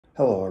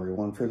Hello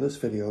everyone, for this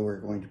video we're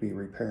going to be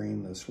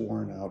repairing this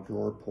worn out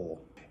drawer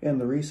pull. And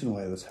the reason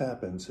why this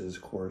happens is,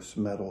 of course,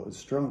 metal is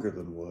stronger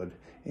than wood,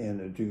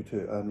 and due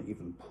to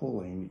uneven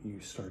pulling you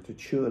start to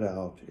chew it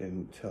out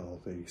until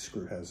the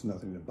screw has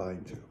nothing to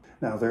bind to.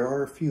 Now there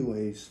are a few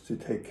ways to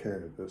take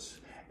care of this.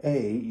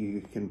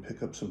 You can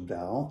pick up some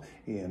dowel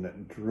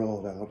and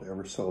drill it out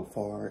ever so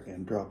far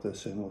and drop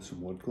this in with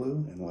some wood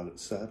glue and let it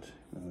set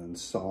and then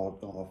saw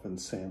it off and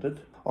sand it.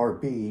 Or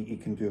B, you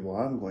can do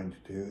what I'm going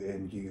to do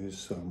and use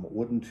some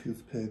wooden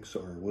toothpicks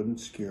or a wooden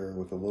skewer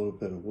with a little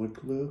bit of wood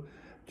glue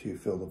to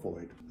fill the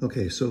void.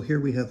 Okay, so here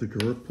we have the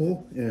drawer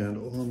pull, and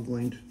all I'm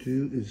going to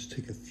do is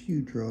take a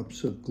few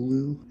drops of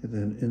glue and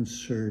then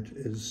insert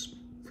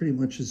pretty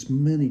much as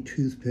many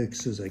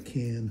toothpicks as I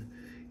can,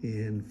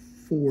 and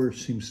 4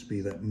 seems to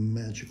be that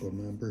magical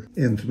number.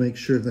 And to make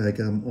sure that I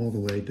got them all the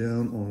way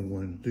down, all I'm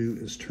going to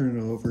do is turn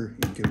it over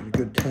and give it a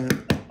good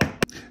tap.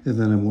 And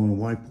then I'm going to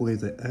wipe away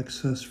the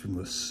excess from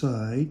the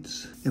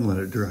sides and let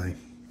it dry.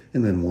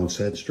 And then once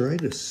that's dry,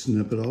 just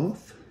snip it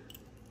off.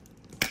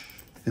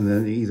 And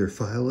then either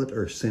file it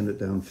or sand it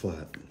down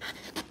flat.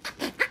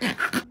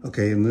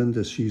 Okay, and then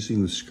just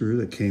using the screw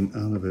that came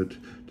out of it,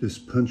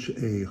 just punch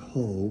a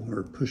hole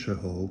or push a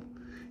hole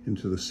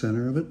into the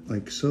center of it,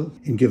 like so,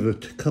 and give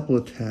it a couple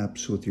of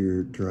taps with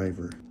your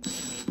driver.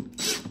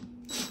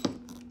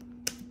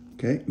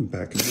 Okay,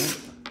 back it up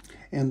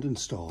and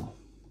install.